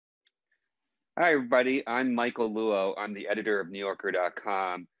Hi, everybody. I'm Michael Luo. I'm the editor of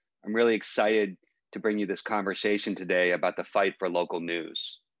NewYorker.com. I'm really excited to bring you this conversation today about the fight for local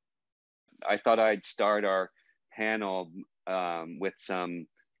news. I thought I'd start our panel with some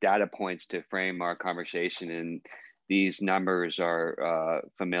data points to frame our conversation. And these numbers are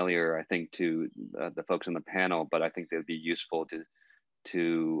familiar, I think, to the folks on the panel, but I think they'd be useful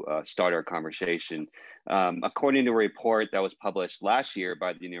to start our conversation. According to a report that was published last year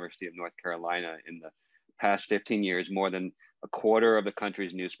by the University of North Carolina, in the past 15 years, more than a quarter of the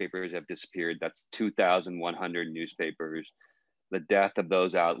country's newspapers have disappeared. That's 2,100 newspapers. The death of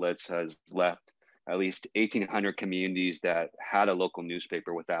those outlets has left at least 1,800 communities that had a local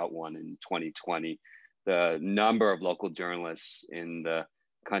newspaper without one in 2020. The number of local journalists in the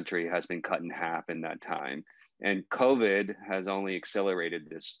country has been cut in half in that time. And COVID has only accelerated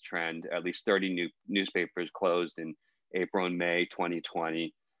this trend. At least 30 new newspapers closed in April and May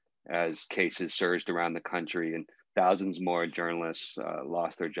 2020 as cases surged around the country, and thousands more journalists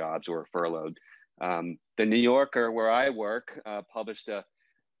lost their jobs or were furloughed. The New Yorker, where I work, published a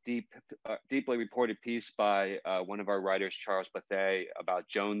deeply reported piece by one of our writers, Charles Bethea, about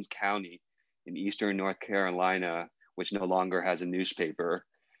Jones County in eastern North Carolina, which no longer has a newspaper.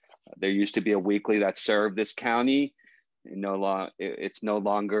 There used to be a weekly that served this county. It's no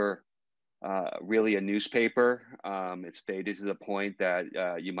longer really a newspaper. It's faded to the point that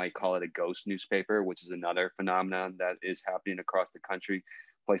you might call it a ghost newspaper, which is another phenomenon that is happening across the country.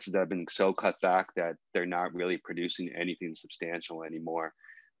 Places that have been so cut back that they're not really producing anything substantial anymore.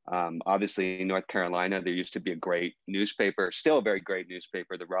 Obviously, in North Carolina, there used to be a great newspaper, still a very great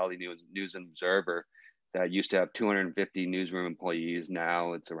newspaper, the Raleigh News and Observer, that used to have 250 newsroom employees.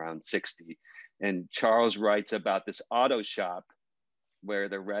 Now it's around 60. And Charles writes about this auto shop where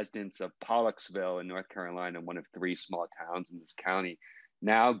the residents of Pollocksville in North Carolina, one of 3 small towns in this county,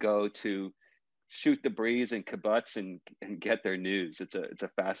 now go to shoot the breeze and kibbutz and get their news. It's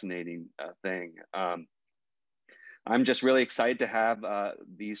a fascinating thing. I'm just really excited to have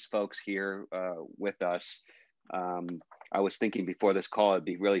these folks here with us. I was thinking before this call, it'd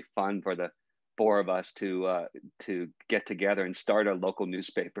be really fun for the 4 of us to get together and start a local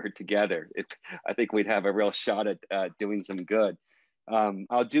newspaper together. I think we'd have a real shot at doing some good.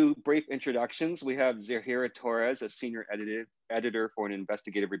 I'll do brief introductions. We have Zahira Torres, a senior editor for an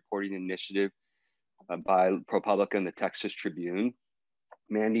investigative reporting initiative by ProPublica and the Texas Tribune.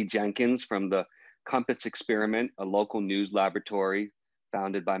 Mandy Jenkins from the Compass Experiment, a local news laboratory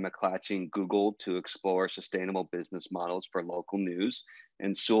founded by McClatchy and Google to explore sustainable business models for local news.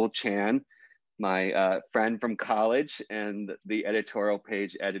 And Sewell Chan, my friend from college and the editorial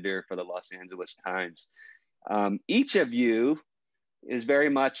page editor for the Los Angeles Times. Each of you is very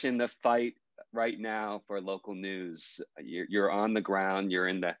much in the fight right now for local news. You're on the ground, you're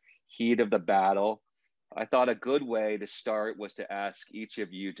in the heat of the battle. I thought a good way to start was to ask each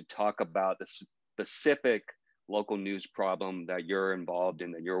of you to talk about the specific local news problem that you're involved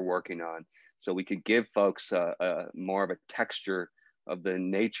in, that you're working on, so we could give folks more of a texture of the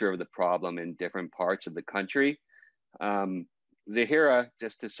nature of the problem in different parts of the country. Zahira,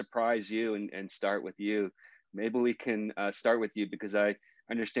 just to surprise you and start with you, maybe we can start with you because I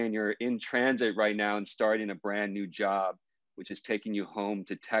understand you're in transit right now and starting a brand new job, which is taking you home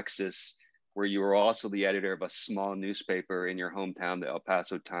to Texas, where you were also the editor of a small newspaper in your hometown, the El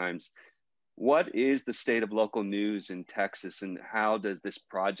Paso Times. What is the state of local news in Texas, and how does this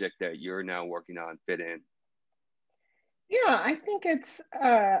project that you're now working on fit in? Yeah, I think it's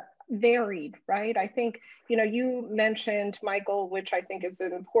varied, right? I think, you mentioned, Michael, which I think is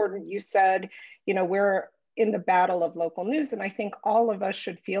important. You said, we're in the battle of local news, and I think all of us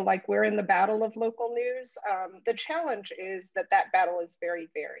should feel like we're in the battle of local news. The challenge is that battle is very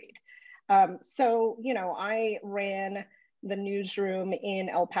varied. I ran the newsroom in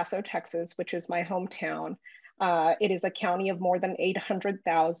El Paso, Texas, which is my hometown. It is a county of more than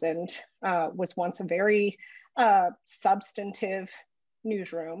 800,000, was once a very substantive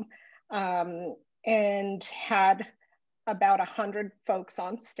newsroom, and had about 100 folks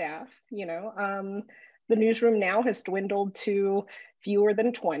on staff. The newsroom now has dwindled to fewer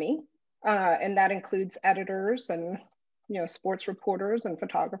than 20, and that includes editors and sports reporters and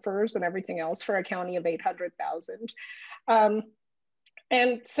photographers and everything else for a county of 800,000.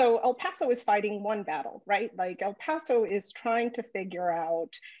 And so El Paso is fighting one battle, right? Like El Paso is trying to figure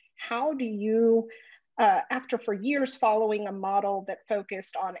out, how do you, after for years following a model that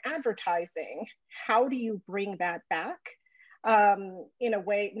focused on advertising, how do you bring that back in a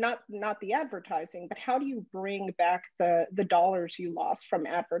way, not the advertising, but how do you bring back the dollars you lost from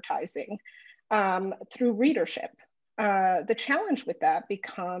advertising through readership? The challenge with that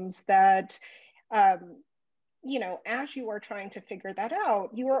becomes that you know, as you are trying to figure that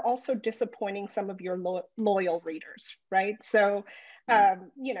out, you are also disappointing some of your loyal readers, right? So,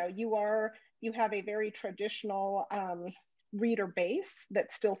 you know, you have a very traditional reader base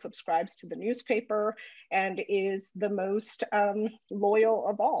that still subscribes to the newspaper and is the most loyal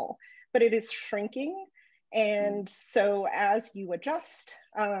of all, but it is shrinking. And so as you adjust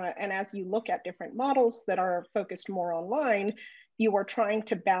and as you look at different models that are focused more online, you are trying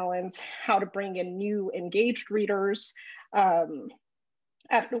to balance how to bring in new engaged readers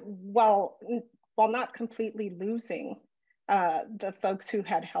while not completely losing the folks who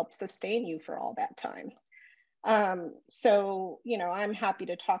had helped sustain you for all that time. So, you know, I'm happy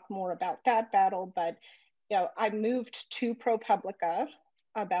to talk more about that battle, but, you know, I moved to ProPublica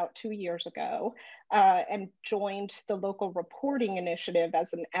about 2 years ago and joined the local reporting initiative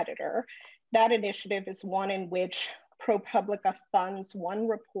as an editor. That initiative is one in which ProPublica funds one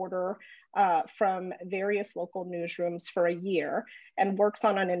reporter from various local newsrooms for a year and works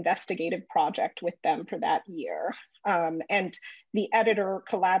on an investigative project with them for that year. And the editor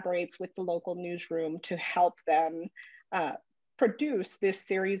collaborates with the local newsroom to help them produce this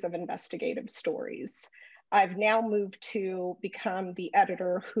series of investigative stories. I've now moved to become the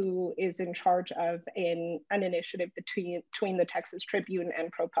editor who is in charge of an initiative between the Texas Tribune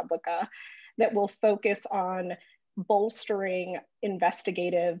and ProPublica that will focus on bolstering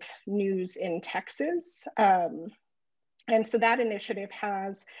investigative news in Texas. And so that initiative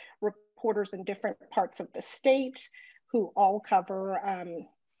has reporters in different parts of the state who all cover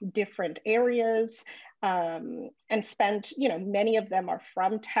different areas and spend, you know, many of them are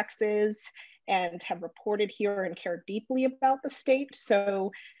from Texas and have reported here and care deeply about the state.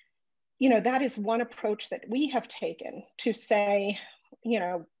 So, you know, that is one approach that we have taken to say, you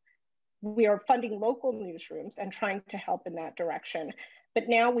know, we are funding local newsrooms and trying to help in that direction. But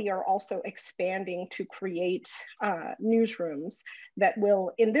now we are also expanding to create newsrooms that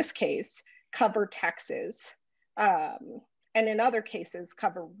will, in this case, cover Texas, and in other cases,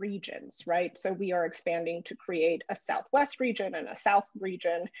 cover regions, right? So we are expanding to create a Southwest region and a South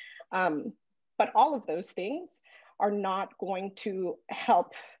region. But all of those things are not going to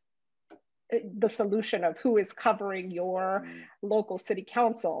help the solution of who is covering your local city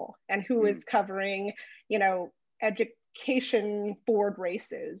council and who is covering, you know, education board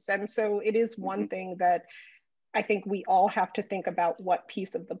races. And so it is one thing that I think we all have to think about what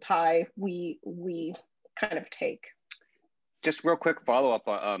piece of the pie we kind of take. Just real quick follow-up.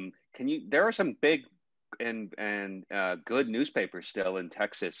 There are some big and good newspapers still in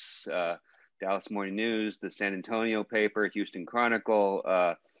Texas, Dallas Morning News, the San Antonio paper, Houston Chronicle,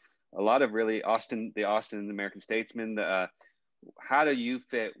 a lot of really the Austin American Statesman. How do you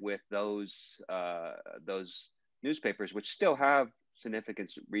fit with those newspapers, which still have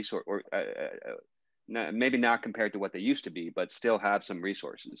significant resource, or maybe not compared to what they used to be, but still have some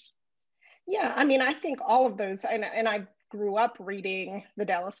resources? Yeah, I mean, I think all of those, and I grew up reading the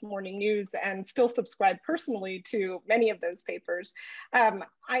Dallas Morning News and still subscribe personally to many of those papers.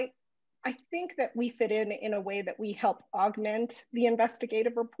 I think that we fit in a way that we help augment the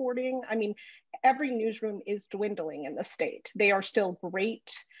investigative reporting. I mean, every newsroom is dwindling in the state. They are still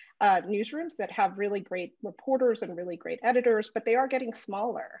great newsrooms that have really great reporters and really great editors, but they are getting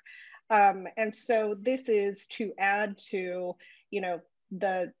smaller. And so this is to add to, you know,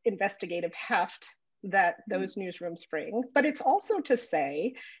 the investigative heft that those newsrooms bring. But it's also to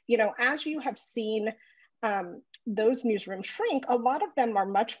say, you know, as you have seen those newsrooms shrink, a lot of them are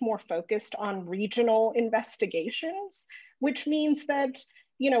much more focused on regional investigations, which means that,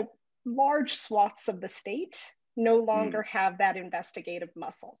 you know, large swaths of the state no longer have that investigative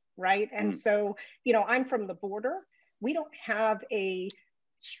muscle, right? And so, you know, I'm from the border. We don't have a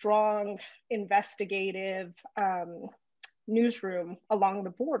strong investigative newsroom along the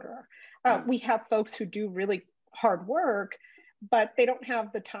border. We have folks who do really hard work, but they don't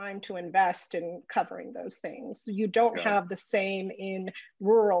have the time to invest in covering those things. You don't have the same in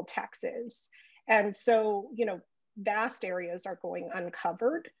rural Texas. And so, you know, vast areas are going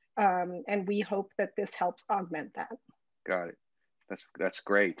uncovered. And we hope that this helps augment that. Got it. That's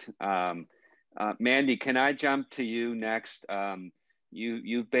great. Mandy, can I jump to you next?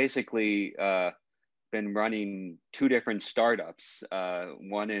 You've basically been running two different startups,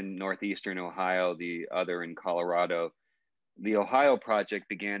 one in Northeastern Ohio, the other in Colorado. The Ohio project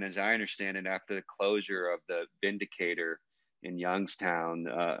began, as I understand it, after the closure of the Vindicator in Youngstown,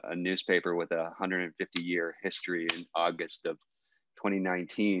 a newspaper with a 150-year history, in August of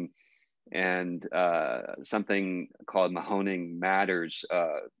 2019. And something called Mahoning Matters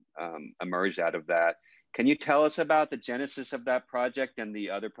emerged out of that. Can you tell us about the genesis of that project and the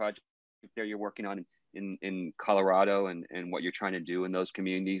other project there you're working on in Colorado and what you're trying to do in those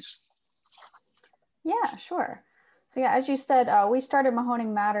communities? Yeah, sure. So yeah, as you said, we started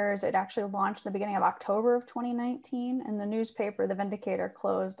Mahoning Matters. It actually launched the beginning of October of 2019, and the newspaper, The Vindicator,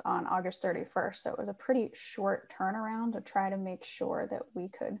 closed on August 31st. So it was a pretty short turnaround to try to make sure that we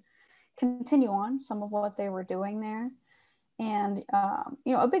could continue on some of what they were doing there. And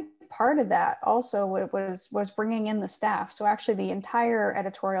a big part of that also was bringing in the staff. So actually, the entire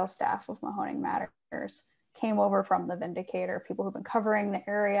editorial staff of Mahoning Matters came over from The Vindicator. People who've been covering the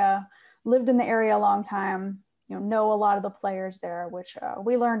area, lived in the area a long time, know a lot of the players there, which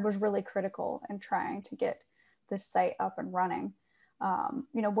we learned was really critical in trying to get this site up and running.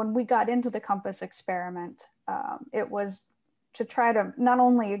 When we got into the Compass experiment, it was to try to not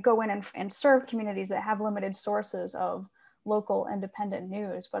only go in and serve communities that have limited sources of local independent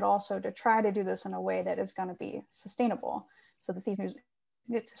news, but also to try to do this in a way that is going to be sustainable, so that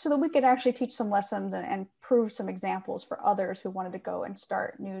so that we could actually teach some lessons and prove some examples for others who wanted to go and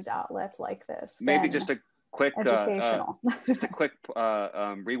start news outlets like this. Maybe just a quick educational.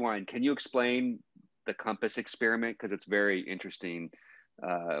 Rewind. Can you explain the Compass experiment, because it's very interesting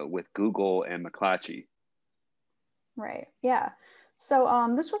with Google and McClatchy? Right. Yeah.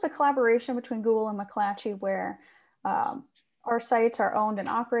 So this was a collaboration between Google and McClatchy, where our sites are owned and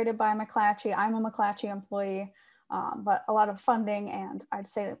operated by McClatchy. I'm a McClatchy employee, but a lot of funding and I'd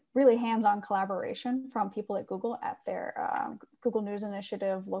say really hands-on collaboration from people at Google at their Google News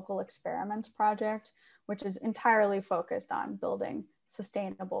Initiative Local Experiments project, which is entirely focused on building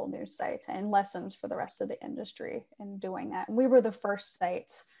sustainable news sites and lessons for the rest of the industry in doing that. And we were the first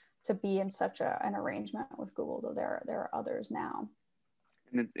sites to be in such an arrangement with Google, though there are others now.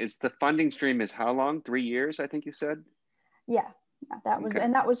 And it's the funding stream is how long? 3 years, I think you said? Yeah, that was, okay.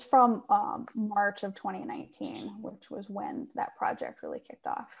 And that was from March of 2019, which was when that project really kicked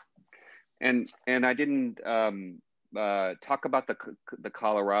off. And I didn't talk about the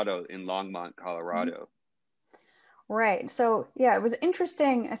Colorado in Longmont, Colorado. Mm-hmm. Right. So yeah, it was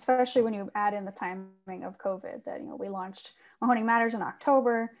interesting, especially when you add in the timing of COVID, that we launched Mahoning Matters in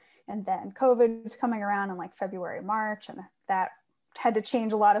October, and then COVID was coming around in like February, March, and that had to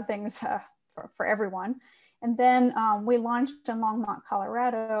change a lot of things for everyone. And then we launched in Longmont,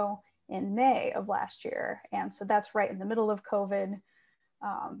 Colorado in May of last year. And so that's right in the middle of COVID,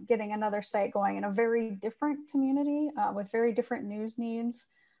 getting another site going in a very different community with very different news needs,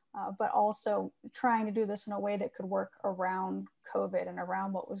 but also trying to do this in a way that could work around COVID and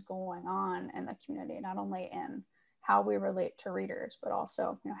around what was going on in the community, not only in how we relate to readers, but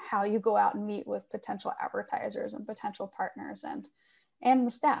also how you go out and meet with potential advertisers and potential partners and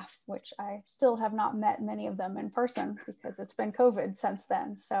the staff, which I still have not met many of them in person because it's been COVID since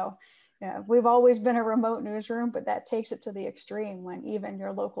then. So we've always been a remote newsroom, but that takes it to the extreme when even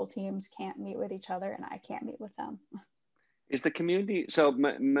your local teams can't meet with each other and I can't meet with them. Is the community, so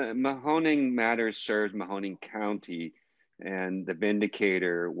Mahoning Matters serves Mahoning County, and the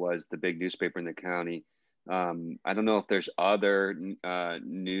Vindicator was the big newspaper in the county. I don't know if there's other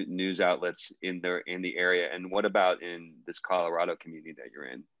news outlets in the area, and what about in this Colorado community that you're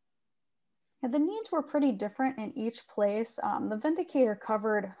in? Yeah, the needs were pretty different in each place. The Vindicator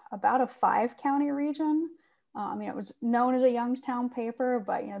covered about a 5-county region. It was known as a Youngstown paper,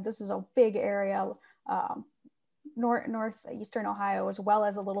 but this is a big area. Northeastern Ohio, as well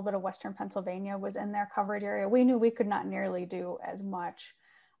as a little bit of Western Pennsylvania, was in their coverage area. We knew we could not nearly do as much.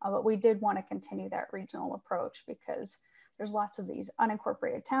 But we did want to continue that regional approach because there's lots of these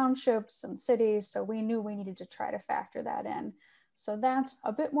unincorporated townships and cities. So we knew we needed to try to factor that in. So that's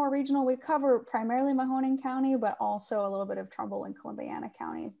a bit more regional. We cover primarily Mahoning County, but also a little bit of Trumbull and Columbiana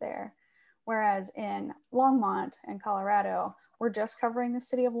counties there. Whereas in Longmont in Colorado, we're just covering the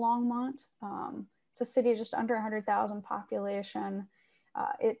city of Longmont. It's a city just under 100,000 population.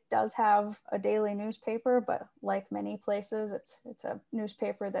 It does have a daily newspaper, but like many places, it's a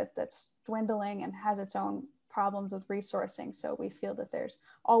newspaper that's dwindling and has its own problems with resourcing. So we feel that there's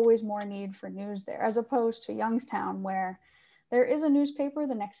always more need for news there, as opposed to Youngstown, where there is a newspaper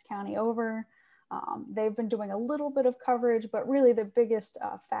the next county over. They've been doing a little bit of coverage, but really the biggest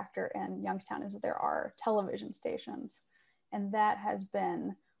factor in Youngstown is that there are television stations. And that has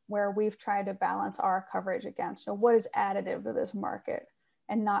been where we've tried to balance our coverage against what is additive to this market,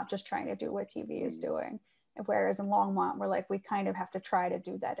 and not just trying to do what TV is doing. Whereas in Longmont, we kind of have to try to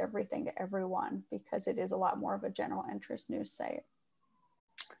do that everything to everyone because it is a lot more of a general interest news site.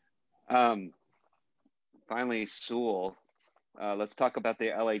 Finally, Sewell, let's talk about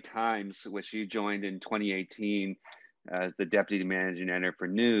the LA Times, which you joined in 2018 as the deputy managing editor for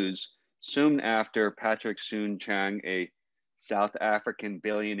news, soon after Patrick Soon-Chang, a South African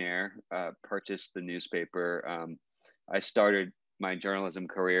billionaire purchased the newspaper. I started my journalism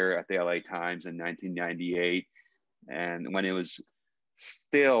career at the LA Times in 1998, and when it was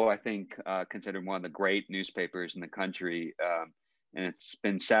still, I think, considered one of the great newspapers in the country. And it's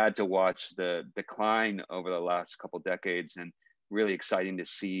been sad to watch the decline over the last couple of decades, and really exciting to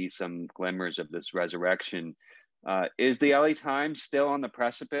see some glimmers of this resurrection. Is the LA Times still on the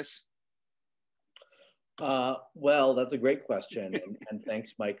precipice? Well, that's a great question, and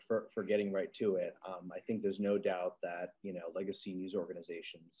thanks, Mike, for getting right to it. I think there's no doubt that legacy news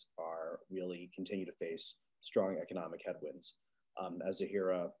organizations are really continue to face strong economic headwinds. As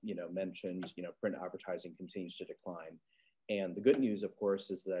Zahira mentioned, print advertising continues to decline, and the good news, of course,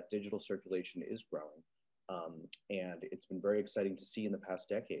 is that digital circulation is growing, and it's been very exciting to see in the past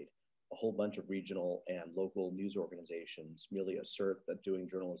decade a whole bunch of regional and local news organizations really assert that doing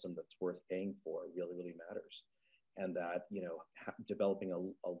journalism that's worth paying for really, really matters. And that, developing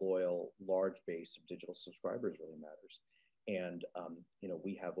a loyal, large base of digital subscribers really matters. And,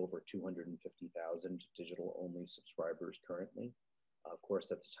 we have over 250,000 digital-only subscribers currently. Of course,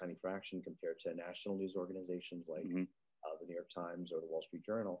 that's a tiny fraction compared to national news organizations like the New York Times or the Wall Street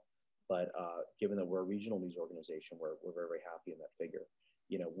Journal. But given that we're a regional news organization, we're very, very happy in that figure.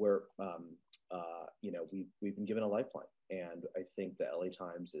 We've been given a lifeline, and I think the LA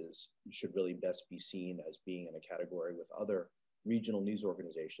Times should really best be seen as being in a category with other regional news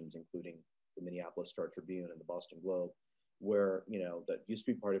organizations, including the Minneapolis Star Tribune and the Boston Globe, where that used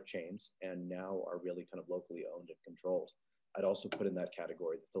to be part of chains and now are really kind of locally owned and controlled. I'd also put in that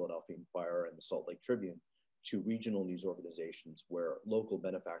category the Philadelphia Inquirer and the Salt Lake Tribune, two regional news organizations where local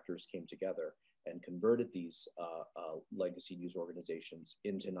benefactors came together and converted these legacy news organizations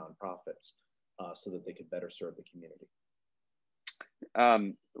into nonprofits so that they could better serve the community.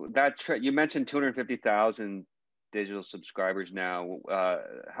 You mentioned 250,000 digital subscribers now.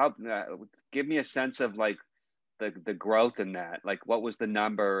 Give me a sense of like the growth in that. Like, what was the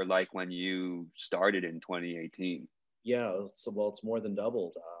number like when you started in 2018? Yeah, it's more than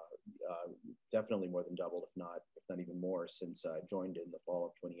doubled. Definitely more than doubled, if not even more, since I joined in the fall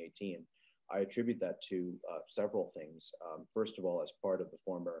of 2018. I attribute that to several things. First of all, as part of the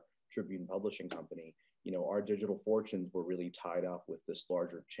former Tribune Publishing Company, our digital fortunes were really tied up with this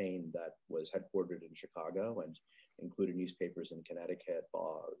larger chain that was headquartered in Chicago and included newspapers in Connecticut,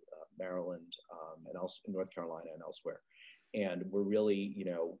 Maryland, and North Carolina and elsewhere. And we're really,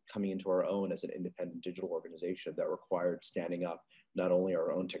 coming into our own as an independent digital organization that required standing up not only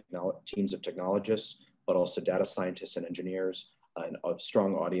our own teams of technologists, but also data scientists and engineers, and a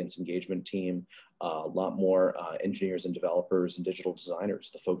strong audience engagement team, a lot more engineers and developers and digital designers,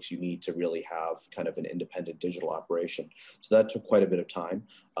 the folks you need to really have kind of an independent digital operation. So that took quite a bit of time.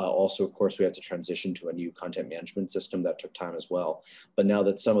 Also, of course, we had to transition to a new content management system that took time as well. But now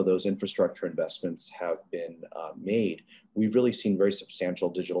that some of those infrastructure investments have been made, we've really seen very substantial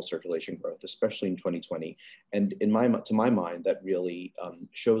digital circulation growth, especially in 2020. And to my mind, that really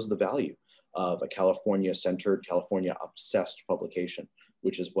shows the value of a California-centered, California-obsessed publication,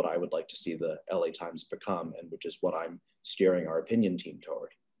 which is what I would like to see the LA Times become, and which is what I'm steering our opinion team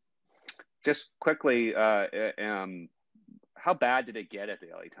toward. Just quickly, how bad did it get at the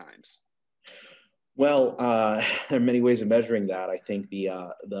LA Times? Well, there are many ways of measuring that. I think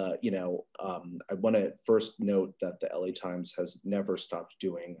I want to first note that the LA Times has never stopped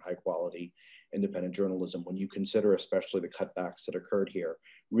doing high quality independent journalism. When you consider especially the cutbacks that occurred here,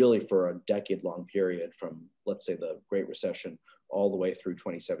 really for a decade-long period from, let's say, the Great Recession all the way through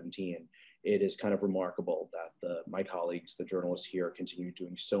 2017, it is kind of remarkable that my colleagues, the journalists here, continue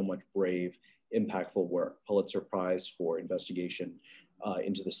doing so much brave, impactful work. Pulitzer Prize for investigation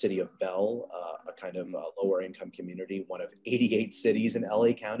into the city of Bell, a kind of lower income community, one of 88 cities in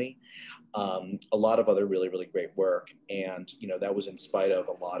LA County. A lot of other really, really great work. And, that was in spite of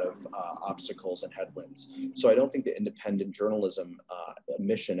a lot of obstacles and headwinds. So I don't think the independent journalism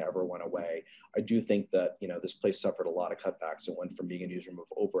mission ever went away. I do think that, this place suffered a lot of cutbacks. It went from being a newsroom of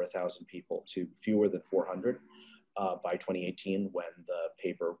over 1,000 people to fewer than 400 by 2018 when the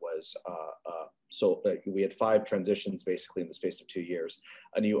paper was we had 5 transitions basically in the space of 2 years.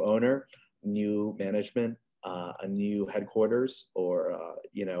 A new owner, new management, a new headquarters, or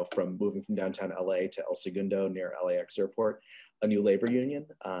from moving from downtown LA to El Segundo near LAX airport, a new labor union,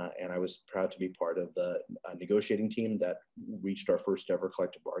 and I was proud to be part of the negotiating team that reached our first ever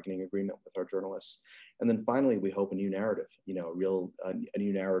collective bargaining agreement with our journalists. And then finally, we hope a new narrative, a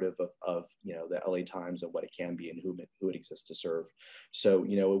new narrative of the LA Times and what it can be and who it exists to serve. So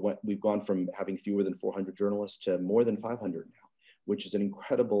we've gone from having fewer than 400 journalists to more than 500 now, which is an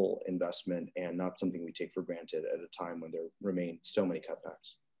incredible investment and not something we take for granted at a time when there remain so many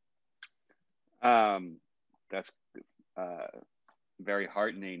cutbacks. That's very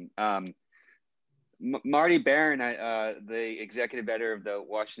heartening. Marty Barron, the executive editor of the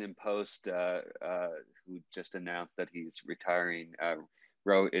Washington Post, who just announced that he's retiring,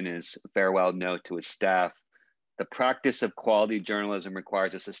 wrote in his farewell note to his staff, "The practice of quality journalism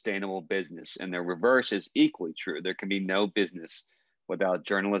requires a sustainable business, and the reverse is equally true. There can be no business without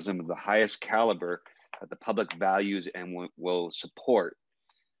journalism of the highest caliber that the public values and will support."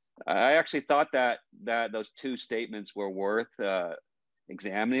 I actually thought that those two statements were worth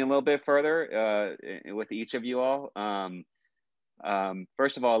examining a little bit further with each of you all.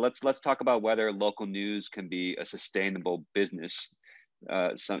 First of all, let's talk about whether local news can be a sustainable business.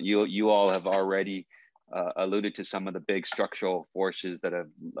 You all have already alluded to some of the big structural forces that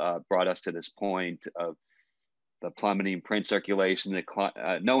have brought us to this point of the plummeting print circulation.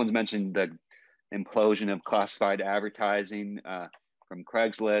 No one's mentioned the implosion of classified advertising from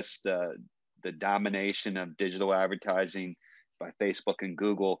Craigslist, the domination of digital advertising by Facebook and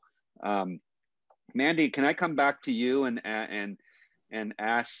Google. Mandy, can I come back to you and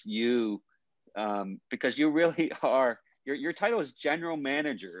ask you, because you really are, your title is general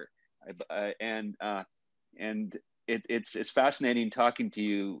manager, and it's fascinating talking to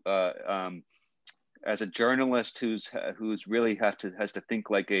you as a journalist who's really has to think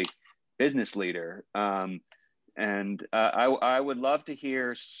like a business leader. And I would love to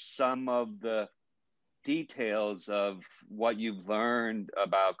hear some of the details of what you've learned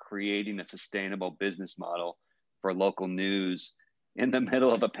about creating a sustainable business model for local news in the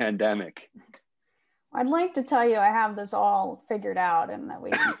middle of a pandemic. I'd like to tell you I have this all figured out and that we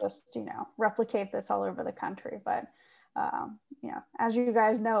can just, replicate this all over the country. But, as you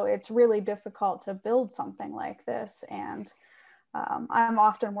guys know, it's really difficult to build something like this. And I'm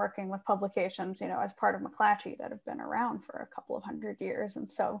often working with publications, as part of McClatchy that have been around for a couple of 100 years. And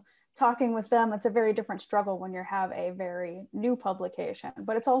so talking with them, it's a very different struggle when you have a very new publication,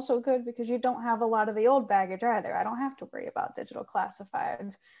 but it's also good because you don't have a lot of the old baggage either. I don't have to worry about digital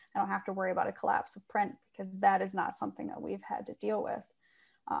classifieds. I don't have to worry about a collapse of print because that is not something that we've had to deal with.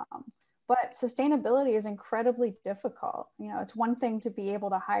 But sustainability is incredibly difficult. It's one thing to be able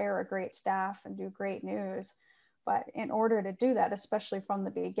to hire a great staff and do great news, but in order to do that, especially from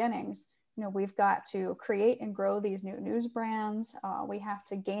the beginnings, we've got to create and grow these new news brands. We have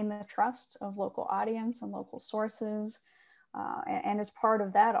to gain the trust of local audience and local sources. And as part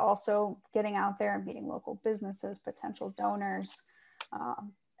of that, also getting out there and meeting local businesses, potential donors,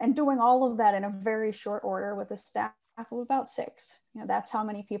 and doing all of that in a very short order with a staff of about 6. That's how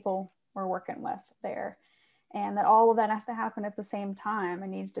many people we're working with there. And that all of that has to happen at the same time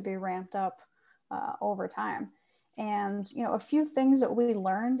and needs to be ramped up over time. And, a few things that we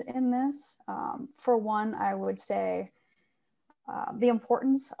learned in this, for one, I would say the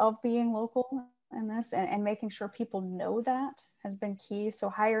importance of being local in this and making sure people know that has been key. So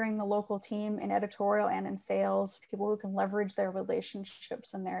hiring the local team in editorial and in sales, people who can leverage their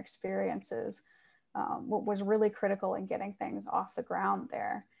relationships and their experiences, was really critical in getting things off the ground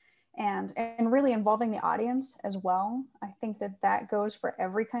there. And really involving the audience as well. I think that goes for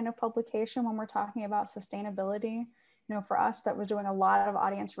every kind of publication when we're talking about sustainability. For us, that was doing a lot of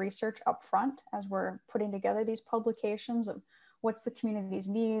audience research up front as we're putting together these publications of what's the community's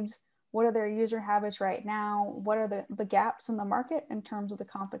needs, what are their user habits right now, what are the gaps in the market in terms of the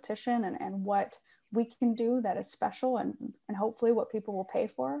competition and what we can do that is special and hopefully what people will pay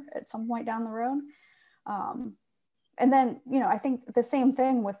for at some point down the road. And then, I think the same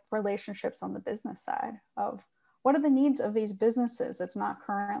thing with relationships on the business side of what are the needs of these businesses that's not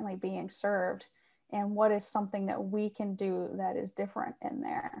currently being served and what is something that we can do that is different in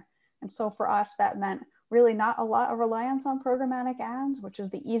there. And so for us, that meant really not a lot of reliance on programmatic ads, which is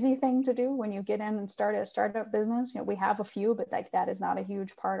the easy thing to do when you get in and start a startup business. We have a few, but that is not a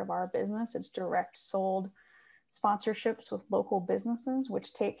huge part of our business. It's direct sold sponsorships with local businesses,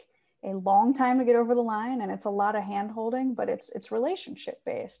 which take a long time to get over the line, and it's a lot of hand holding, but it's relationship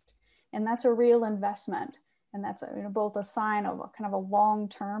based, and that's a real investment, and that's both a sign of a kind of a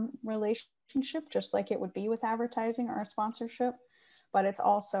long-term relationship, just like it would be with advertising or a sponsorship, but it's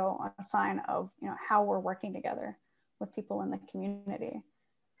also a sign of how we're working together with people in the community.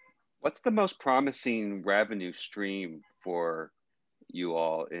 What's the most promising revenue stream for you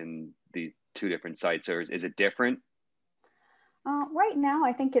all in the two different sites, or is it different? Right now,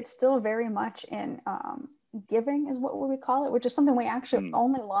 I think it's still very much in giving is what we call it, which is something we actually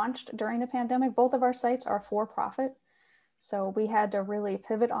only launched during the pandemic. Both of our sites are for profit. So we had to really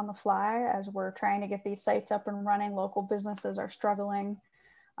pivot on the fly as we're trying to get these sites up and running. Local businesses are struggling.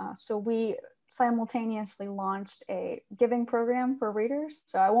 So we simultaneously launched a giving program for readers.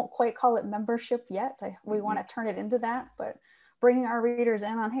 So I won't quite call it membership yet. We want to turn it into that, but bringing our readers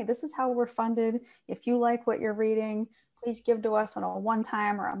in on, hey, this is how we're funded. If you like what you're reading, please give to us on a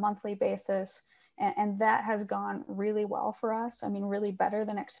one-time or a monthly basis. And that has gone really well for us. I mean, really better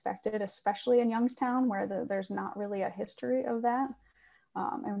than expected, especially in Youngstown, where there's not really a history of that.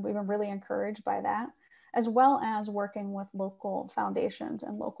 And we've been really encouraged by that, as well as working with local foundations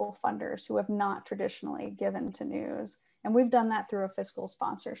and local funders who have not traditionally given to news. And we've done that through a fiscal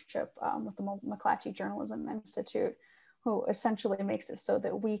sponsorship with the McClatchy Journalism Institute, who essentially makes it so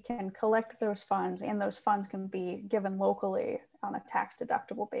that we can collect those funds, and those funds can be given locally on a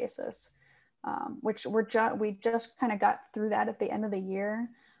tax-deductible basis, which we just kind of got through that at the end of the year.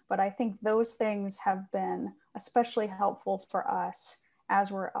 But I think those things have been especially helpful for us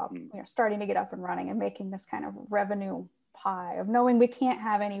as we're up, starting to get up and running and making this kind of revenue pie of knowing we can't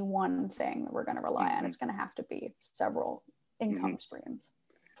have any one thing that we're going to rely on. It's going to have to be several income streams.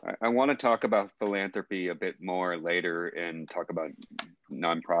 I want to talk about philanthropy a bit more later and talk about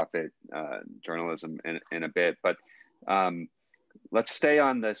nonprofit journalism in a bit, but let's stay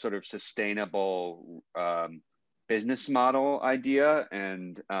on the sort of sustainable business model idea.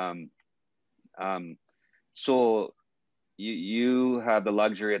 And so you have the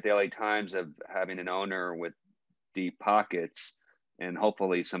luxury at the LA Times of having an owner with deep pockets and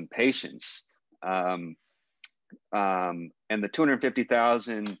hopefully some patience. And the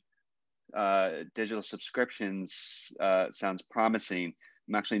 250,000 digital subscriptions sounds promising.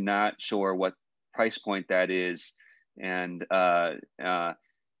 I'm actually not sure what price point that is. And what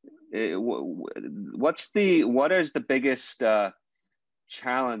is the biggest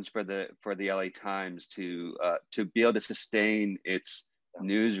challenge for the LA Times to be able to sustain its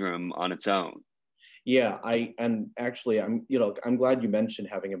newsroom on its own? Yeah, I'm glad you mentioned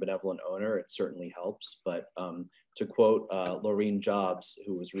having a benevolent owner. It certainly helps. But to quote Laureen Jobs,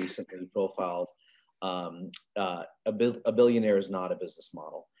 who was recently profiled, a billionaire is not a business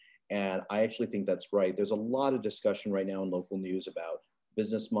model. And I actually think that's right. There's a lot of discussion right now in local news about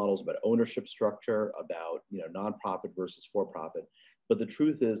business models, about ownership structure, about nonprofit versus for-profit. But the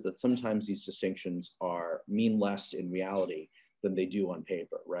truth is that sometimes these distinctions mean less in reality than they do on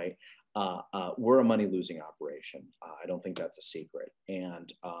paper, right? We're a money-losing operation. I don't think that's a secret.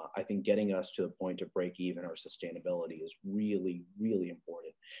 And I think getting us to the point of break even or sustainability is really, really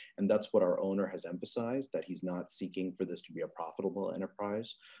important. And that's what our owner has emphasized, that he's not seeking for this to be a profitable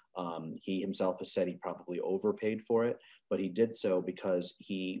enterprise. He himself has said he probably overpaid for it, but he did so because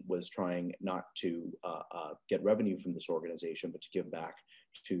he was trying not to get revenue from this organization, but to give back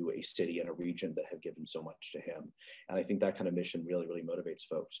to a city and a region that have given so much to him. And I think that kind of mission really, really motivates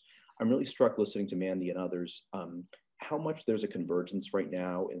folks. I'm really struck listening to Mandy and others, how much there's a convergence right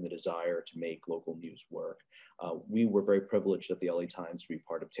now in the desire to make local news work. We were very privileged at the LA Times to be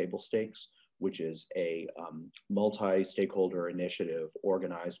part of Table Stakes, which is a multi-stakeholder initiative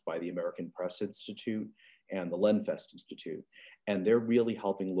organized by the American Press Institute and the Lenfest Institute. And they're really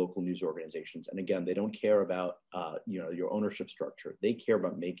helping local news organizations. And again, they don't care about your ownership structure. They care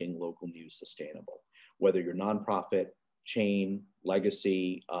about making local news sustainable, whether you're nonprofit, chain,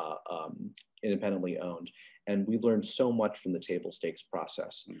 legacy, independently owned. And we learned so much from the Table Stakes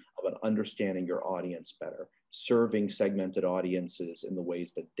process about understanding your audience better, serving segmented audiences in the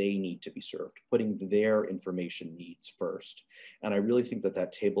ways that they need to be served, putting their information needs first. And I really think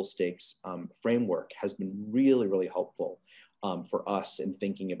that Table Stakes framework has been really, really helpful for us in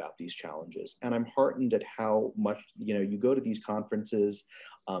thinking about these challenges. And I'm heartened at how much, you go to these conferences,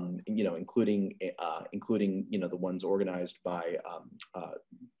 including the ones organized by,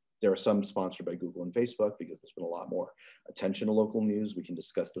 there are some sponsored by Google and Facebook because there's been a lot more attention to local news. We can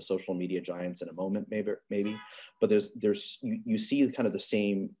discuss the social media giants in a moment, maybe. But you see kind of the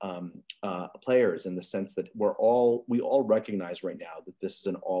same players in the sense that we all recognize right now that this is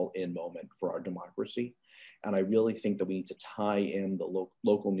an all-in moment for our democracy. And I really think that we need to tie in the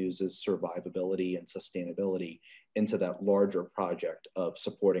local news's survivability and sustainability into that larger project of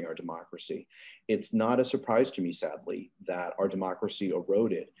supporting our democracy. It's not a surprise to me, sadly, that our democracy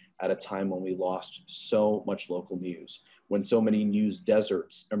eroded at a time when we lost so much local news, when so many news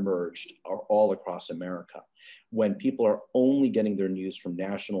deserts emerged all across America, when people are only getting their news from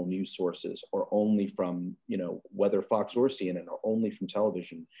national news sources or only from, whether Fox or CNN or only from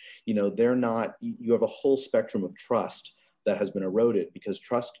television, you have a whole spectrum of trust that has been eroded, because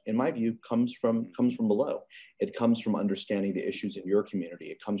trust, in my view, comes from below. It comes from understanding the issues in your community.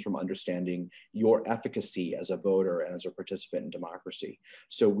 It comes from understanding your efficacy as a voter and as a participant in democracy.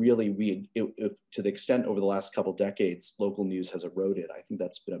 So really, if to the extent over the last couple decades, local news has eroded, I think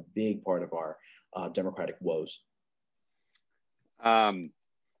that's been a big part of our democratic woes.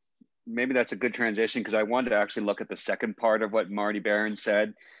 Maybe that's a good transition, because I wanted to actually look at the second part of what Marty Barron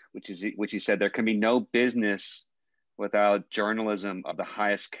said, which he said there can be no business without journalism of the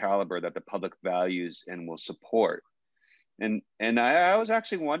highest caliber that the public values and will support. And I was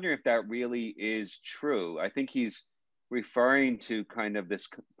actually wondering if that really is true. I think he's referring to kind of this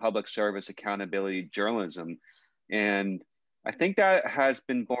public service accountability journalism. And I think that has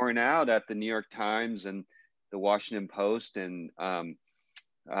been borne out at the New York Times and the Washington Post, and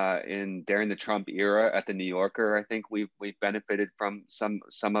during the Trump era at the New Yorker. I think we've benefited from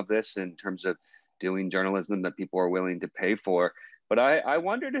some of this in terms of doing journalism that people are willing to pay for. But I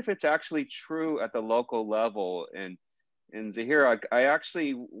wondered if it's actually true at the local level. And Zahir, I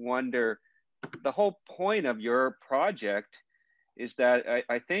actually wonder, the whole point of your project is that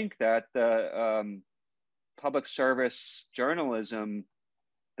I think that the public service journalism,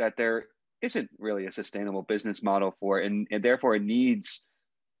 that there isn't really a sustainable business model for it, and therefore it needs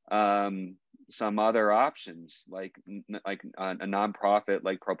some other options, like a nonprofit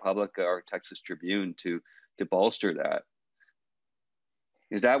like ProPublica or Texas Tribune to bolster that.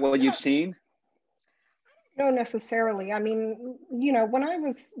 Is that what you've seen? No, necessarily. I mean, when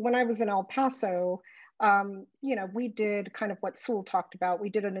I was in El Paso, we did kind of what Sewell talked about. We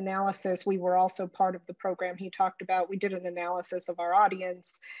did an analysis. We were also part of the program he talked about. We did an analysis of our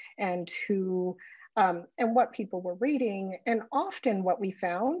audience and who and what people were reading. And often what we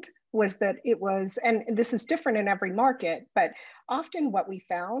found was that it was, and this is different in every market, but often what we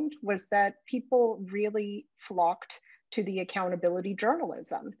found was that people really flocked to the accountability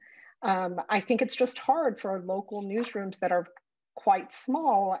journalism. I think it's just hard for local newsrooms that are quite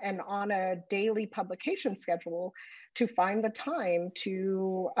small and on a daily publication schedule to find the time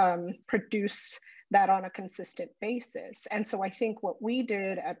to produce that on a consistent basis. And so I think what we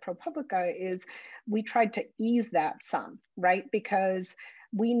did at ProPublica is we tried to ease that some, right? Because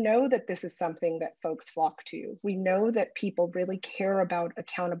we know that this is something that folks flock to. We know that people really care about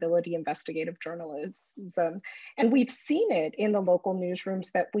accountability, investigative journalism, and we've seen it in the local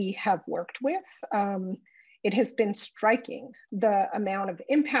newsrooms that we have worked with. It has been striking, the amount of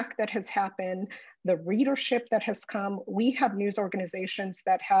impact that has happened, the readership that has come. We have news organizations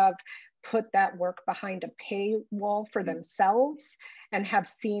that have put that work behind a paywall for themselves and have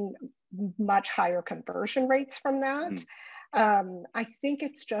seen much higher conversion rates from that. I think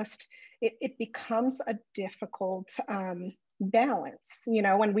it's just, it becomes a difficult balance,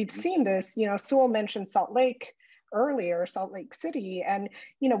 and we've seen this, Sewell mentioned Salt Lake earlier, Salt Lake City, and,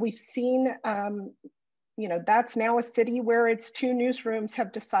 we've seen, that's now a city where its 2 newsrooms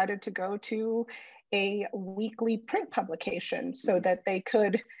have decided to go to a weekly print publication so that they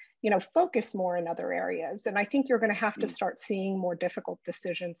could, focus more in other areas. And I think you're going to have to start seeing more difficult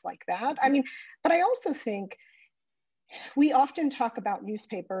decisions like that. I mean, but I also think we often talk about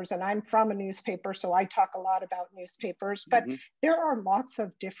newspapers, and I'm from a newspaper, so I talk a lot about newspapers, but there are lots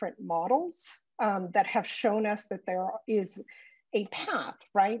of different models that have shown us that there is a path,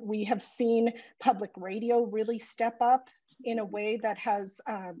 right? We have seen public radio really step up in a way that has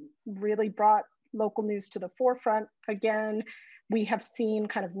really brought local news to the forefront again. We have seen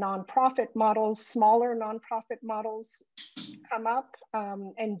kind of nonprofit models, smaller nonprofit models come up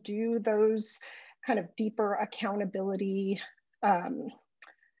and do those kind of deeper accountability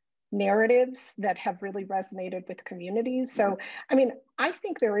narratives that have really resonated with communities. So, I mean, I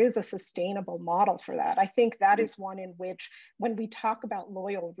think there is a sustainable model for that. I think that is one in which when we talk about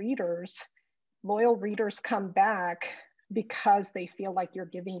loyal readers come back because they feel like you're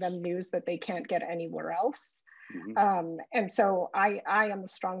giving them news that they can't get anywhere else. And so I am a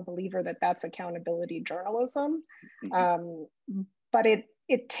strong believer that that's accountability journalism. But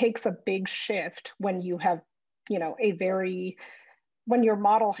it takes a big shift when you have, when your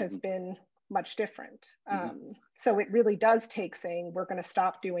model has been much different. So it really does take saying, we're going to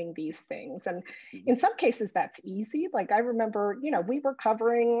stop doing these things. And in some cases that's easy. Like I remember, we were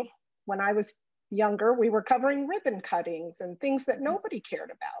covering, when I was younger, we were covering ribbon cuttings and things that nobody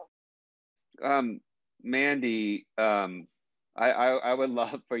cared about. Mandy, I would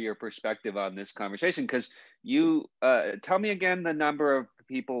love for your perspective on this conversation, because you tell me again the number of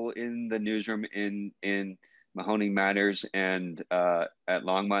people in the newsroom in Mahoning Matters and at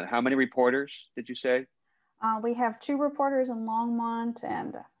Longmont. How many reporters did you say? We have 2 reporters in Longmont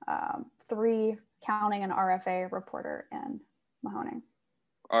and 3 counting and RFA reporter in Mahoning.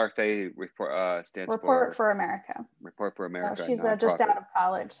 RFA stands Report for America. Report for America. So she's just out of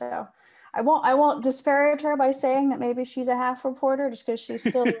college, so I won't disparage her by saying that maybe she's a half reporter just because she's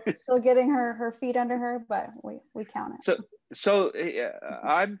still getting her feet under her, but we count it. So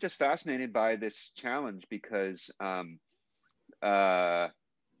I'm just fascinated by this challenge because I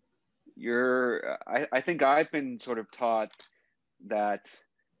think I've been sort of taught that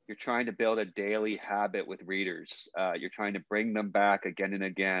you're trying to build a daily habit with readers. You're trying to bring them back again and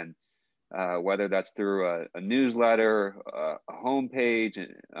again, whether that's through a newsletter, a homepage.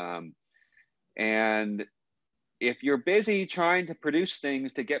 And if you're busy trying to produce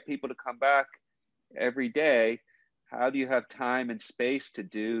things to get people to come back every day, how do you have time and space to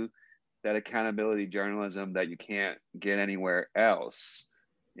do that accountability journalism that you can't get anywhere else?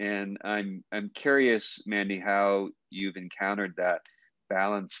 And I'm curious, Mandy, how you've encountered that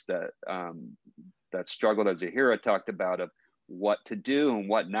balance, that struggle that Zahira talked about, of what to do and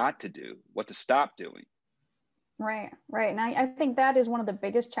what not to do, what to stop doing. Right. And I think that is one of the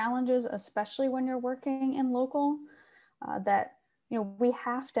biggest challenges, especially when you're working in local, that, we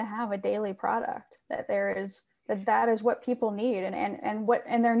have to have a daily product, that that is what people need,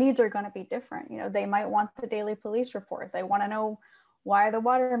 and their needs are going to be different. They might want the daily police report. They want to know why the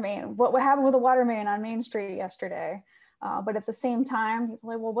water main, what happened with the water main on Main Street yesterday. But at the same time, people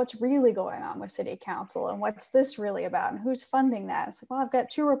are like, well, what's really going on with city council, and what's this really about, and who's funding that? It's like, well, I've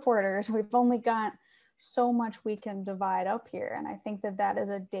got 2 reporters. We've only got so much we can divide up here. And I think that is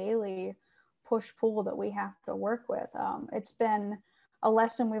a daily push-pull that we have to work with. It's been a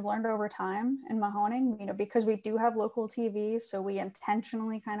lesson we've learned over time in Mahoning, because we do have local TV, so we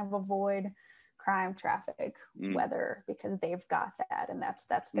intentionally kind of avoid crime, traffic, weather, because they've got that, and that's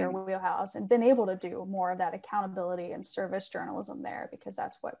their wheelhouse, and been able to do more of that accountability and service journalism there because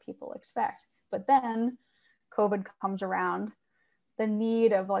that's what people expect. But then COVID comes around, the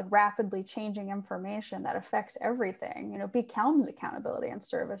need of like rapidly changing information that affects everything, becomes accountability and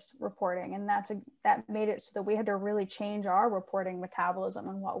service reporting. And that made it so that we had to really change our reporting metabolism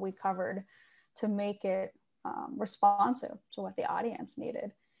and what we covered to make it responsive to what the audience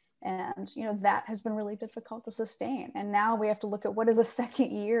needed. And, that has been really difficult to sustain. And now we have to look at what does a second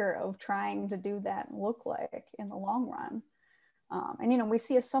year of trying to do that look like in the long run. And, we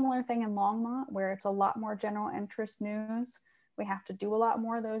see a similar thing in Longmont, where it's a lot more general interest news. We have to do a lot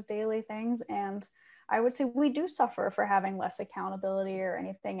more of those daily things. And I would say we do suffer for having less accountability or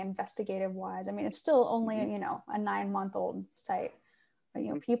anything investigative wise. I mean, it's still only, a 9-month-old site,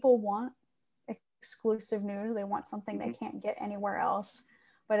 but, people want exclusive news. They want something they can't get anywhere else.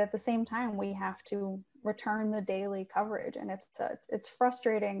 But at the same time, we have to return the daily coverage. And it's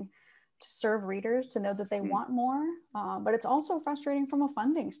frustrating to serve readers to know that they want more. But it's also frustrating from a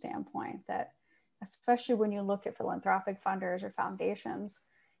funding standpoint, that especially when you look at philanthropic funders or foundations,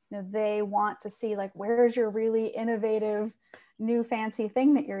 they want to see, like, where's your really innovative new fancy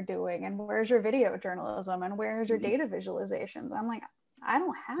thing that you're doing, and where's your video journalism, and where's your data visualizations? I'm like, I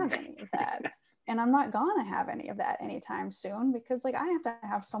don't have any of that. And I'm not gonna have any of that anytime soon, because like I have to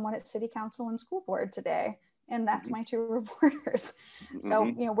have someone at city council and school board today, and that's my 2 reporters.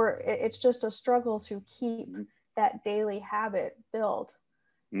 So, it's just a struggle to keep that daily habit built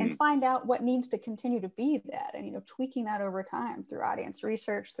and find out what needs to continue to be that, and, tweaking that over time through audience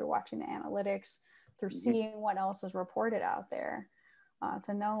research, through watching the analytics, through seeing what else is reported out there,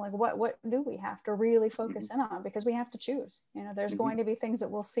 to know like what do we have to really focus in on, because we have to choose. There's going to be things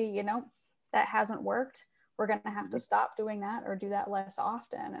that we'll see, that hasn't worked. We're going to have to stop doing that or do that less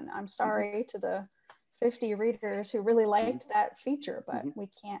often. And I'm sorry to the 50 readers who really liked that feature, but we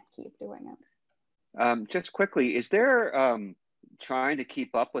can't keep doing it. Just quickly, is there, trying to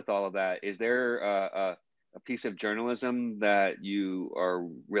keep up with all of that, is there a piece of journalism that you are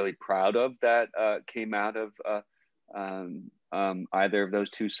really proud of that came out of either of those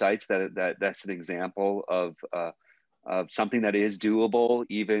 2 sites that's an example of something that is doable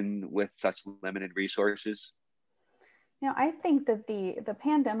even with such limited resources? I think that the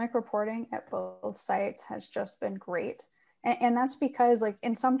pandemic reporting at both sites has just been great. And that's because, like,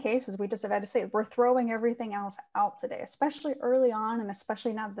 in some cases, we just have had to say, we're throwing everything else out today, especially early on, and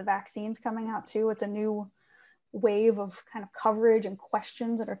especially now that the vaccine's coming out too. It's a new wave of kind of coverage and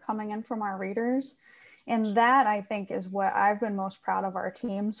questions that are coming in from our readers. And that, I think, is what I've been most proud of our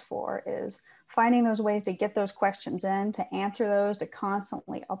teams for, is finding those ways to get those questions in, to answer those, to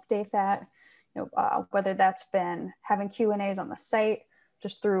constantly update that, whether that's been having Q&As on the site,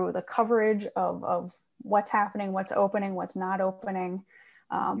 just through the coverage of what's happening, what's opening, what's not opening.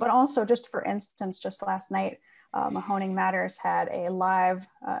 But also, just for instance, just last night, Mahoning Matters had a live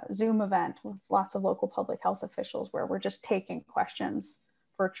Zoom event with lots of local public health officials where we're just taking questions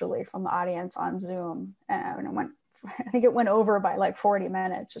virtually from the audience on Zoom. And it went, I think it went over by like 40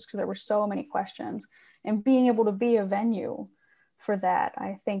 minutes just because there were so many questions. And being able to be a venue for that,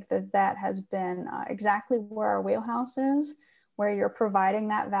 I think that that has been exactly where our wheelhouse is, where you're providing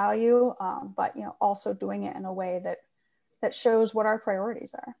that value, but also doing it in a way that shows what our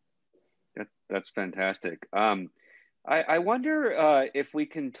priorities are. That's fantastic. I wonder if we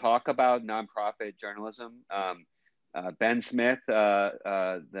can talk about nonprofit journalism. Ben Smith,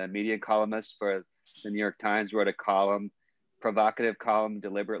 the media columnist for the New York Times, wrote a column, provocative column,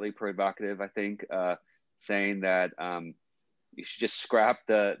 deliberately provocative, I think, saying that you should just scrap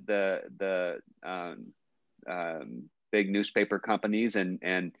the big newspaper companies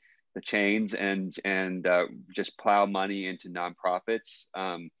and the chains and just plow money into nonprofits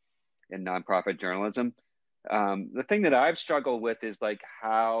and nonprofit journalism. The thing that I've struggled with is like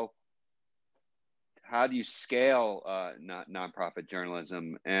how do you scale nonprofit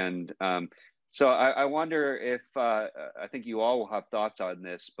journalism? And so I wonder if I think you all will have thoughts on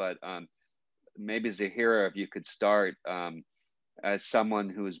this, but maybe Zahira, if you could start as someone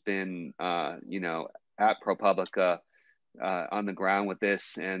who's been at ProPublica on the ground with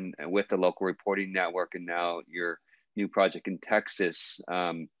this and with the local reporting network, and now your new project in Texas.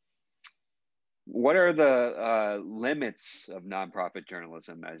 What are the limits of nonprofit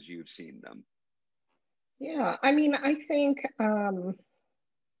journalism as you've seen them? Yeah, I mean, I think, I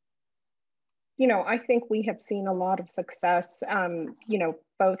think we have seen a lot of success,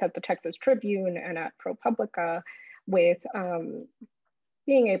 both at the Texas Tribune and at ProPublica with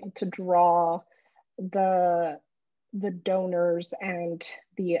being able to draw the donors and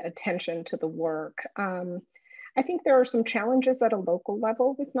the attention to the work. I think there are some challenges at a local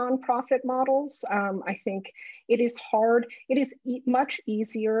level with nonprofit models. I think it is hard. It is much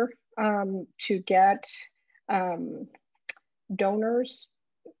easier to get donors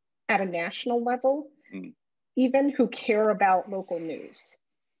at a national level, even who care about local news,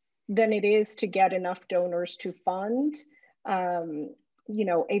 than it is to get enough donors to fund,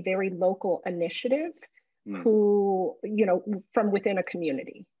 a very local initiative who, from within a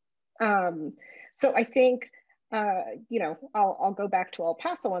community. So I think, I'll go back to El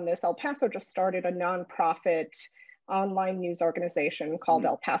Paso on this. El Paso just started a nonprofit online news organization called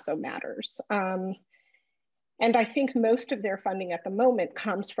El Paso Matters. And I think most of their funding at the moment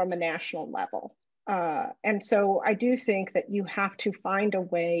comes from a national level. And so I do think that you have to find a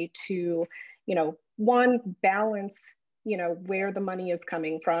way to, one, balance, where the money is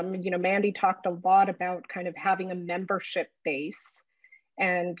coming from. Mandy talked a lot about kind of having a membership base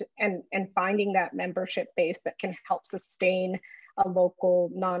and finding that membership base that can help sustain a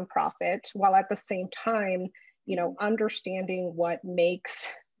local nonprofit, while at the same time, understanding what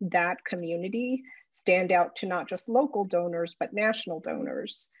makes that community stand out to not just local donors, but national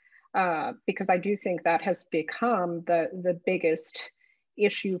donors. Because I do think that has become the biggest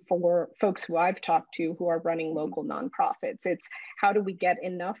issue for folks who I've talked to who are running local nonprofits. It's how do we get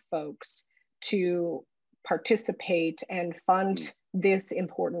enough folks to participate and fund this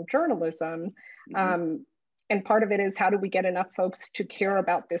important journalism? And part of it is how do we get enough folks to care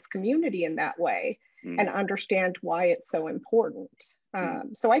about this community in that way and understand why it's so important?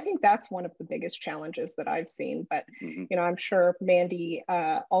 So I think that's one of the biggest challenges that I've seen, but I'm sure Mandy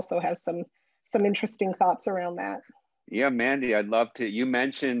also has some interesting thoughts around that. Yeah, Mandy, I'd love to. You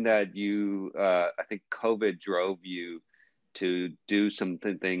mentioned that you, I think COVID drove you to do some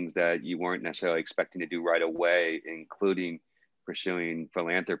things that you weren't necessarily expecting to do right away, including pursuing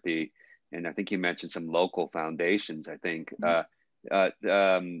philanthropy. And I think you mentioned some local foundations, I think.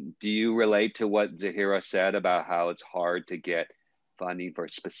 Do you relate to what Zahira said about how it's hard to get funding for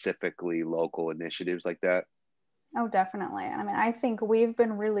specifically local initiatives like that? Oh, definitely. I mean, I think we've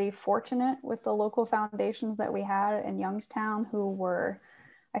been really fortunate with the local foundations that we had in Youngstown who were,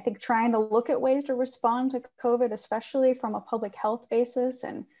 I think, trying to look at ways to respond to COVID, especially from a public health basis,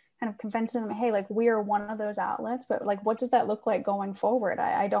 and kind of convincing them, hey, like, we are one of those outlets, but like, what does that look like going forward?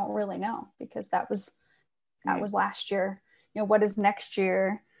 I don't really know, because that was last year. What is next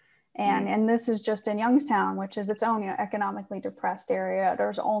year? And this is just in Youngstown, which is its own, economically depressed area.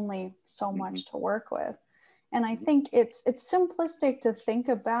 There's only so much to work with. And I think it's simplistic to think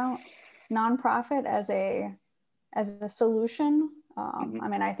about nonprofit as a solution. I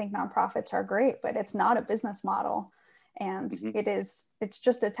mean, I think nonprofits are great, but it's not a business model, and it's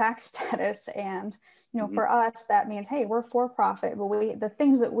just a tax status. And for us, that means, hey, we're for profit, but the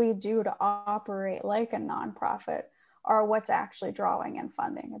things that we do to operate like a nonprofit are what's actually drawing in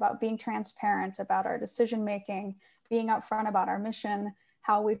funding, about being transparent about our decision making, being upfront about our mission,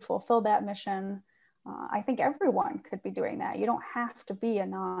 how we fulfill that mission. I think everyone could be doing that. You don't have to be a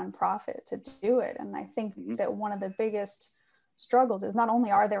nonprofit to do it. And I think that one of the biggest struggles is not only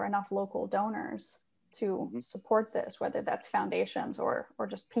are there enough local donors to support this, whether that's foundations or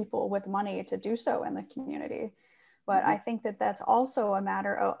just people with money to do so in the community, but I think that that's also a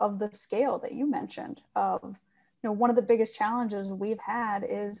matter of the scale that you mentioned of, you know, one of the biggest challenges we've had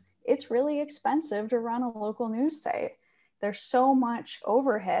is it's really expensive to run a local news site. There's so much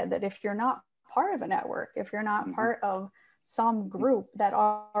overhead that if you're not part of a network, if you're not part of some group that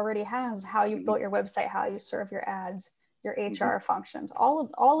already has how you've built your website, how you serve your ads, your HR functions,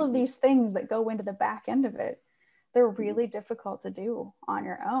 all of these things that go into the back end of it, they're really difficult to do on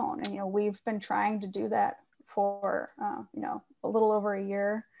your own. And, you know, we've been trying to do that for, you know, a little over a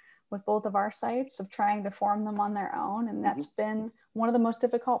year with both of our sites, of trying to form them on their own. And that's been one of the most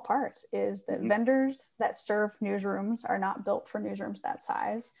difficult parts, is that vendors that serve newsrooms are not built for newsrooms that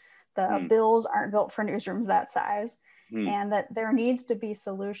size. The bills aren't built for newsrooms that size. And that there needs to be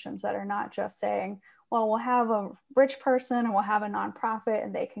solutions that are not just saying, well, we'll have a rich person and we'll have a nonprofit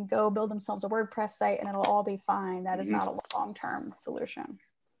and they can go build themselves a WordPress site and it'll all be fine. That is not a long-term solution.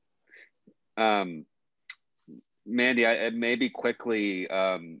 Mandy, maybe quickly,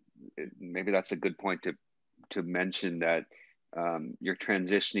 maybe that's a good point to mention that you're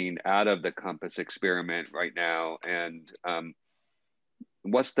transitioning out of the Compass experiment right now. And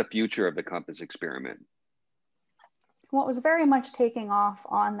what's the future of the Compass experiment? Well, it was very much taking off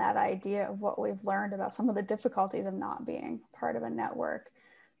on that idea of what we've learned about some of the difficulties of not being part of a network.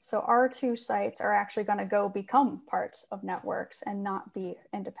 So our two sites are actually going to go become parts of networks and not be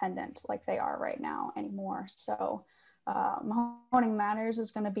independent like they are right now anymore. So Mahoning Matters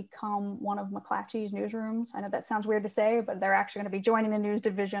is going to become one of McClatchy's newsrooms. I know that sounds weird to say, but they're actually going to be joining the news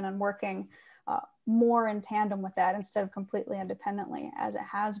division and working more in tandem with that instead of completely independently as it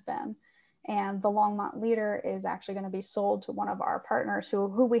has been. And the Longmont Leader is actually going to be sold to one of our partners who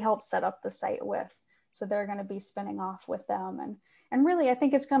we helped set up the site with. So they're going to be spinning off with them. And really, I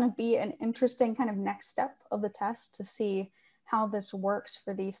think it's going to be an interesting kind of next step of the test to see how this works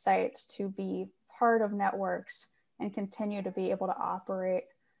for these sites to be part of networks and continue to be able to operate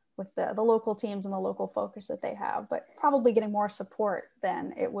with the local teams and the local focus that they have, but probably getting more support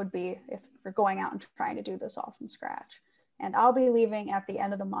than it would be if you're going out and trying to do this all from scratch. And I'll be leaving at the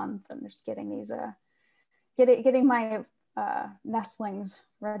end of the month and just getting these, getting my nestlings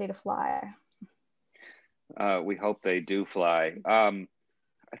ready to fly. We hope they do fly. I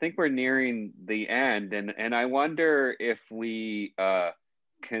think we're nearing the end, and I wonder if we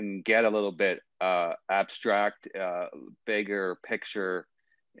can get a little bit abstract, bigger picture,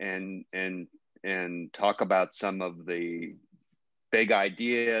 and talk about some of the big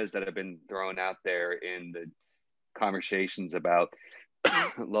ideas that have been thrown out there in the conversations about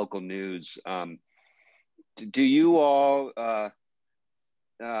local news. Do you all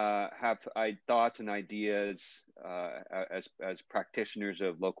have thoughts and ideas as practitioners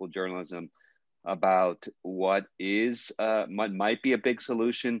of local journalism about what might be a big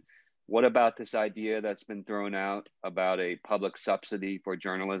solution? What about this idea that's been thrown out about a public subsidy for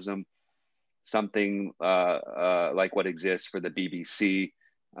journalism, something like what exists for the BBC?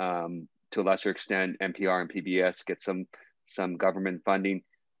 To a lesser extent, NPR and PBS get some government funding.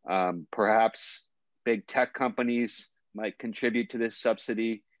 Perhaps big tech companies might contribute to this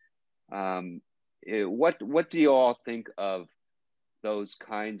subsidy. What do you all think of those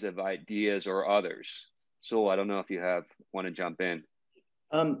kinds of ideas or others? So I don't know if you want to jump in.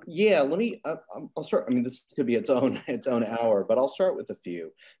 Yeah, I'll start. I mean, this could be its own hour, but I'll start with a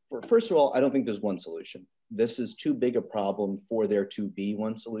few. First of all, I don't think there's one solution. This is too big a problem for there to be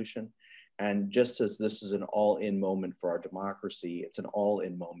one solution. And just as this is an all-in moment for our democracy, it's an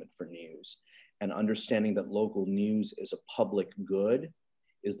all-in moment for news. And understanding that local news is a public good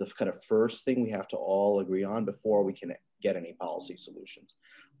is the kind of first thing we have to all agree on before we can get any policy solutions.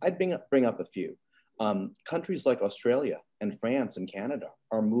 I'd bring up a few. Countries like Australia and France and Canada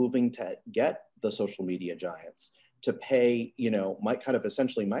are moving to get the social media giants to pay, kind of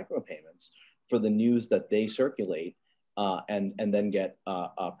essentially micropayments for the news that they circulate and then get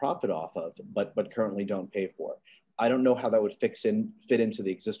a profit off of, but currently don't pay for. I don't know how that would fit into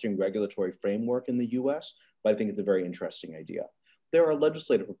the existing regulatory framework in the US, but I think it's a very interesting idea. There are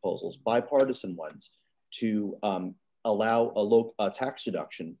legislative proposals, bipartisan ones, to allow a tax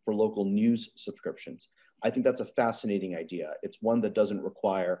deduction for local news subscriptions. I think that's a fascinating idea. It's one that doesn't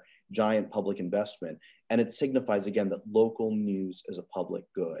require giant public investment, and it signifies, again, that local news is a public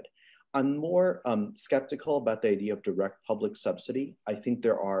good. I'm more skeptical about the idea of direct public subsidy. I think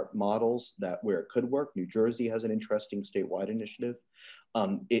there are models that where it could work. New Jersey has an interesting statewide initiative.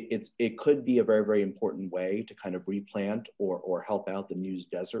 It could be a very, very important way to kind of replant or help out the news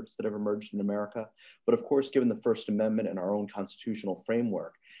deserts that have emerged in America. But of course, given the First Amendment and our own constitutional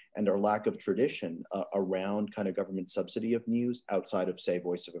framework and our lack of tradition around kind of government subsidy of news outside of, say,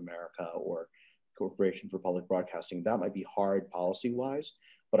 Voice of America or Corporation for Public Broadcasting, that might be hard policy-wise,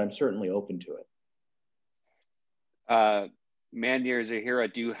 but I'm certainly open to it. Mandir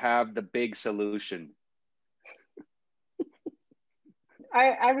Zahira, do you have the big solution?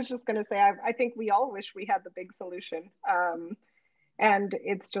 I was just going to say, I think we all wish we had the big solution. And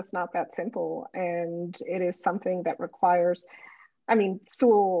it's just not that simple. And it is something that requires, I mean,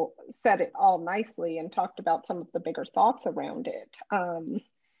 Sewell said it all nicely and talked about some of the bigger thoughts around it.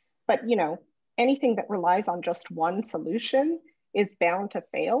 But, you know, anything that relies on just one solution is bound to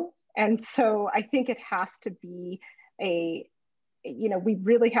fail. And so I think it has to be you know, we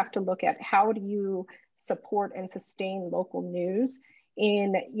really have to look at how do you support and sustain local news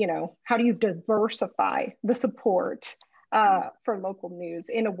in, you know, how do you diversify the support for local news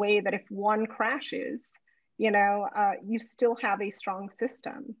in a way that if one crashes, you know, you still have a strong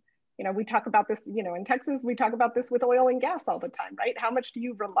system. You know, we talk about this, you know, in Texas, we talk about this with oil and gas all the time, right? How much do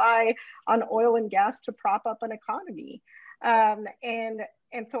you rely on oil and gas to prop up an economy? And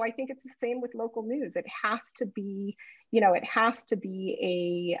so I think it's the same with local news. It has to be, you know, it has to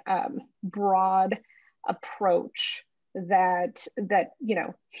be a broad approach that you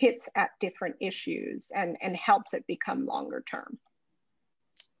know, hits at different issues and helps it become longer term.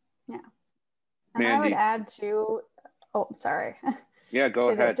 Yeah. And Mandy. I would add to, oh, sorry. Yeah, go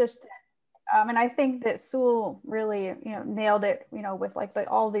ahead. And I think that Sewell really, you know, nailed it, you know, with like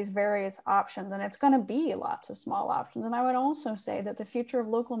all these various options, and it's going to be lots of small options. And I would also say that the future of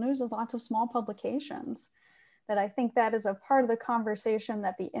local news is lots of small publications. That I think that is a part of the conversation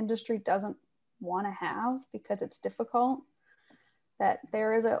that the industry doesn't want to have because it's difficult. That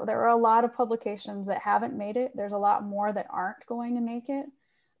there are a lot of publications that haven't made it. There's a lot more that aren't going to make it,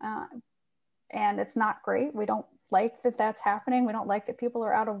 and it's not great. We don't like that that's happening. We don't like that people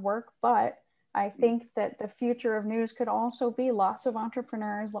are out of work, but I think that the future of news could also be lots of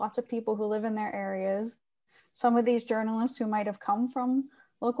entrepreneurs, lots of people who live in their areas. Some of these journalists who might have come from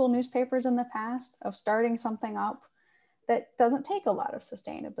local newspapers in the past, of starting something up that doesn't take a lot of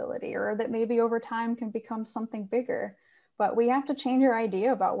sustainability, or that maybe over time can become something bigger. But we have to change our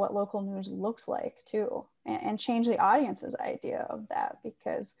idea about what local news looks like too, and change the audience's idea of that,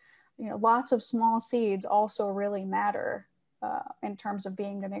 because, you know, lots of small seeds also really matter in terms of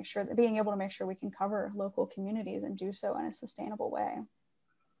being able to make sure we can cover local communities and do so in a sustainable way.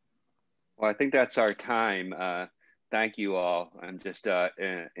 Well, I think that's our time. Thank you all. I'm just feel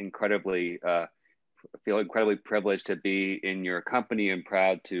incredibly privileged to be in your company and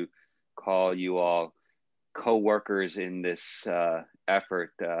proud to call you all co-workers in this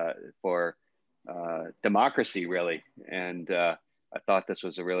effort for democracy, really. And I thought this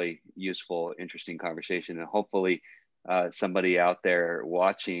was a really useful, interesting conversation, and hopefully somebody out there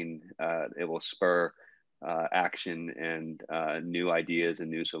watching, it will spur action and new ideas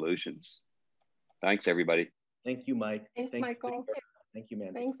and new solutions. Thanks, everybody. Thank you, Mike. Thanks, Michael. Thank you,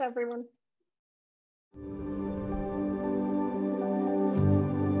 man. Thanks, everyone.